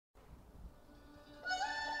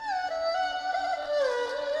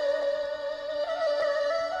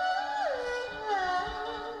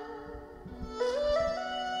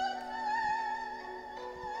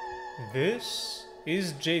This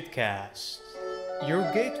is JadeCast, your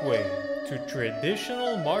gateway to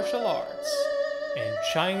traditional martial arts and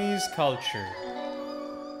Chinese culture.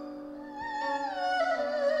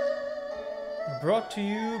 Brought to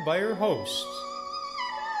you by your host,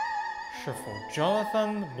 Shifu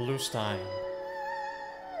Jonathan Bluestein.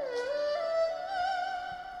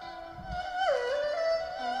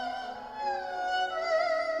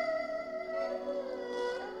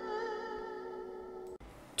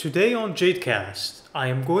 Today on JadeCast, I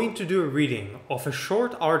am going to do a reading of a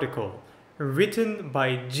short article written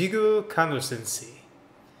by Jigoro Kano sensei.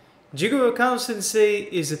 Jigoro Kano sensei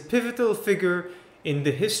is a pivotal figure in the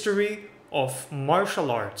history of martial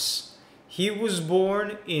arts. He was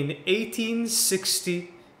born in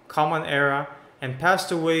 1860 Common Era and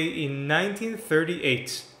passed away in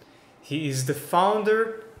 1938. He is the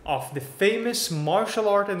founder of the famous martial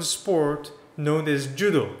art and sport known as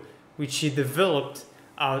Judo, which he developed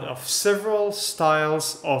out of several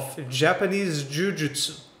styles of Japanese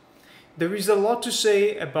Jiu-Jitsu. There is a lot to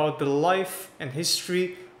say about the life and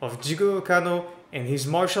history of Jigoro Kano and his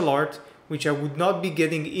martial art, which I would not be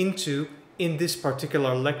getting into in this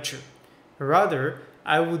particular lecture. Rather,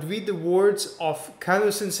 I would read the words of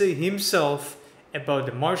Kano sensei himself about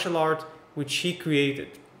the martial art which he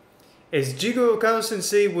created. As Jigoro Kano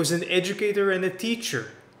sensei was an educator and a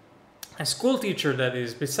teacher, a school teacher that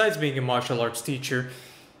is, besides being a martial arts teacher,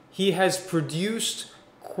 he has produced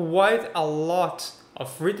quite a lot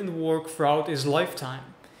of written work throughout his lifetime.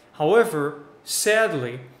 However,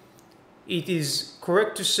 sadly, it is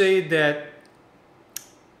correct to say that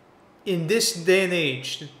in this day and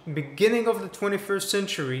age, the beginning of the 21st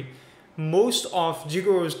century, most of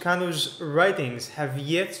Jigoro Kano's writings have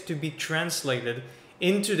yet to be translated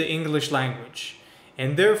into the English language.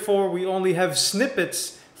 And therefore, we only have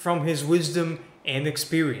snippets from his wisdom and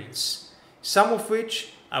experience, some of which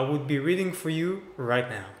I would be reading for you right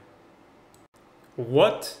now.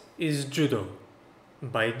 What is Judo?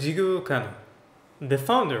 By Jigoro Kano, the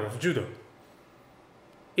founder of Judo.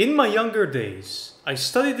 In my younger days, I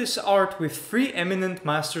studied this art with three eminent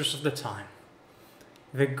masters of the time.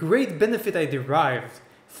 The great benefit I derived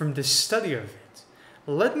from the study of it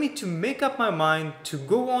led me to make up my mind to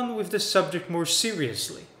go on with the subject more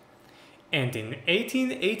seriously. And in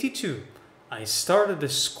 1882, I started a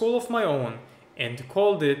school of my own and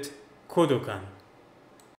called it Kodokan.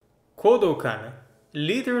 Kodokan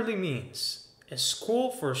literally means a school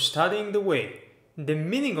for studying the way, the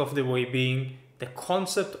meaning of the way being the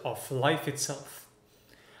concept of life itself.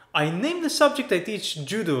 I named the subject I teach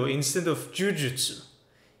Judo instead of Jiu-Jitsu.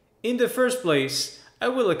 In the first place, I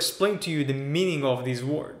will explain to you the meaning of these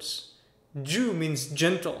words. Ju means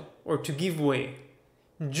gentle or to give way.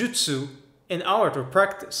 Jutsu, an art or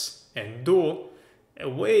practice, and Do, a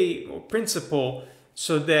way or principle,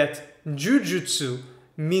 so that Jiu-Jitsu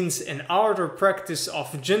means an art or practice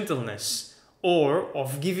of gentleness or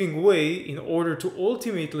of giving way in order to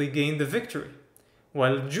ultimately gain the victory,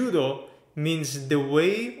 while Judo means the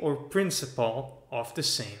way or principle of the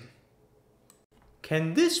same.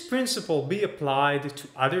 Can this principle be applied to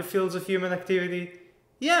other fields of human activity?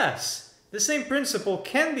 Yes, the same principle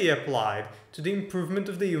can be applied to the improvement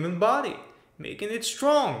of the human body, making it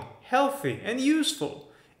strong, healthy, and useful,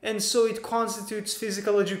 and so it constitutes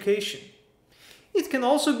physical education. It can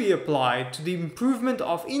also be applied to the improvement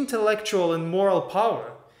of intellectual and moral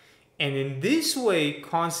power, and in this way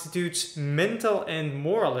constitutes mental and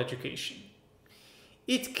moral education.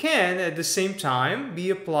 It can, at the same time, be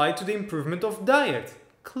applied to the improvement of diet,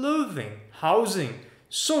 clothing, housing,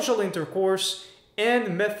 social intercourse,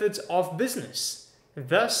 and methods of business,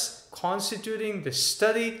 thus constituting the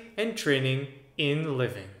study and training in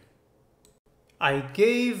living. I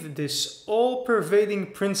gave this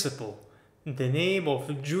all-pervading principle the name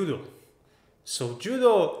of Judo. So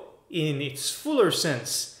Judo, in its fuller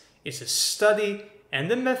sense, is a study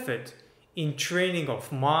and a method in training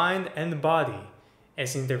of mind and body,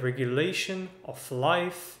 as in the regulation of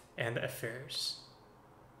life and affairs.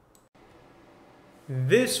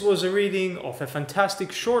 This was a reading of a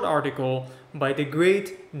fantastic short article by the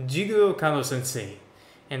great Jigoro Kano sensei.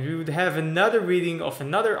 And we would have another reading of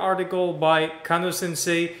another article by Kano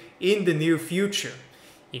sensei in the near future.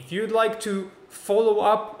 If you'd like to follow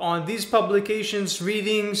up on these publications,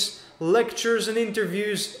 readings, lectures and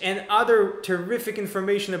interviews, and other terrific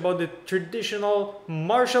information about the traditional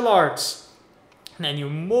martial arts, then you're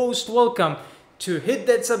most welcome to hit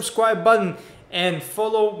that subscribe button and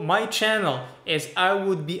follow my channel, as I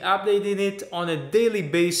would be updating it on a daily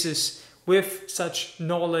basis with such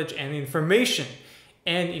knowledge and information.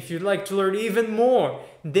 And if you'd like to learn even more,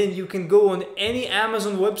 then you can go on any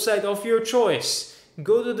Amazon website of your choice,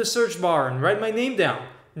 go to the search bar and write my name down,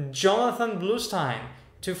 Jonathan Bluestein,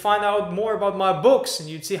 to find out more about my books. And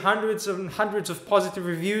you'd see hundreds and hundreds of positive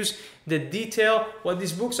reviews that detail what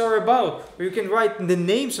these books are about. Or you can write the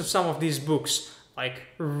names of some of these books, like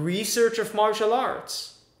Research of Martial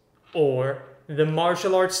Arts or The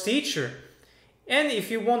Martial Arts Teacher. And if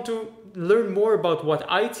you want to learn more about what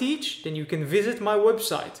I teach, then you can visit my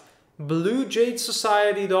website,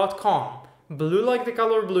 bluejadesociety.com. Blue like the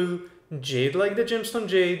color blue, jade like the gemstone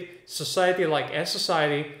jade, society like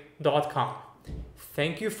society.com.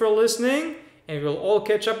 Thank you for listening, and we'll all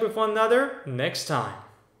catch up with one another next time.